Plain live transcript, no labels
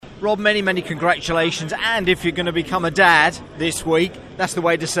Rob, many congratulations, and if you're going to become a dad this week, that's the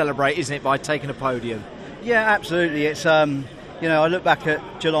way to celebrate, isn't it, by taking a podium? Yeah, absolutely. It's I look back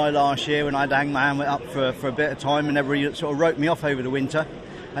at July last year when I'd hang my helmet up for a bit of time, and everybody sort of wrote me off over the winter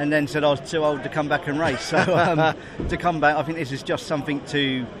and then said I was too old to come back and race. So to come back, I think this is just something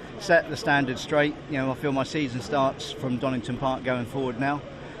to set the standard straight. I feel my season starts from Donington Park going forward now,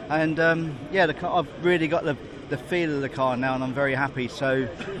 and the car, I've really got the feel of the car now, and I'm very happy. So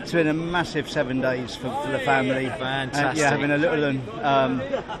it's been a massive 7 days for the family. Fantastic. Having a little one.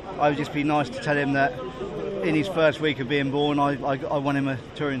 I would just be nice to tell him that in his first week of being born, I won him a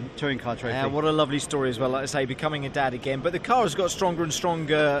touring car trophy. Yeah, what a lovely story as well, like I say, becoming a dad again. But the car has got stronger and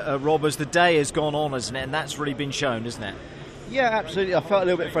stronger, Rob, as the day has gone on, hasn't it? And that's really been shown, isn't it? Yeah, absolutely. I felt a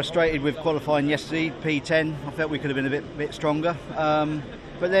little bit frustrated with qualifying yesterday, P10. I felt we could have been a bit stronger.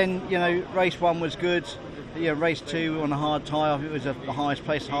 But then, race 1 was good. Race 2 on a hard tyre, it was the highest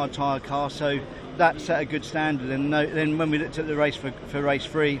placed hard tyre car, so that set a good standard. And then when we looked at the race for race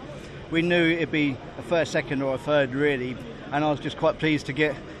 3, we knew it'd be a first, second or a third really, and I was just quite pleased to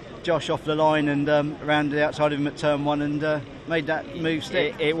get Josh off the line and around the outside of him at turn 1 and made that move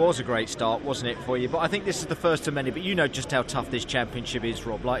stick. It was a great start, wasn't it, for you? But I think this is the first of many, but you know just how tough this championship is,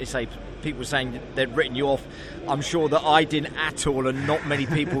 Rob. Like you say, people saying they'd written you off. I'm sure that I didn't at all, and not many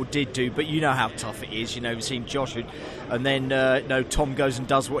people did do, but you know how tough it is. We've seen Josh, and then Tom goes and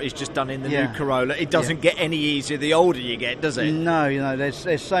does what he's just done in the new Corolla. It doesn't get any easier the older you get, does it? No,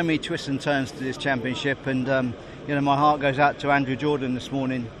 there's so many twists and turns to this championship, and my heart goes out to Andrew Jordan this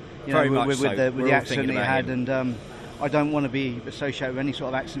morning. With the accident he had, and I don't want to be associated with any sort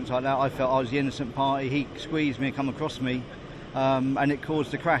of accidents like that. I felt I was the innocent party. He squeezed me and come across me, and it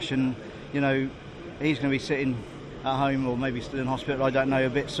caused the crash. And he's going to be sitting at home or maybe still in hospital. I don't know, a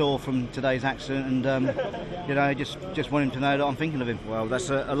bit sore from today's accident, and I just want him to know that I'm thinking of him. Well,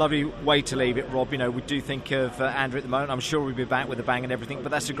 that's a lovely way to leave it, Rob. We do think of Andrew at the moment. I'm sure we'll be back with a bang and everything, but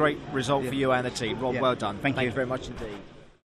that's a great result for you and the team. Rob, well done. Thank you very much indeed.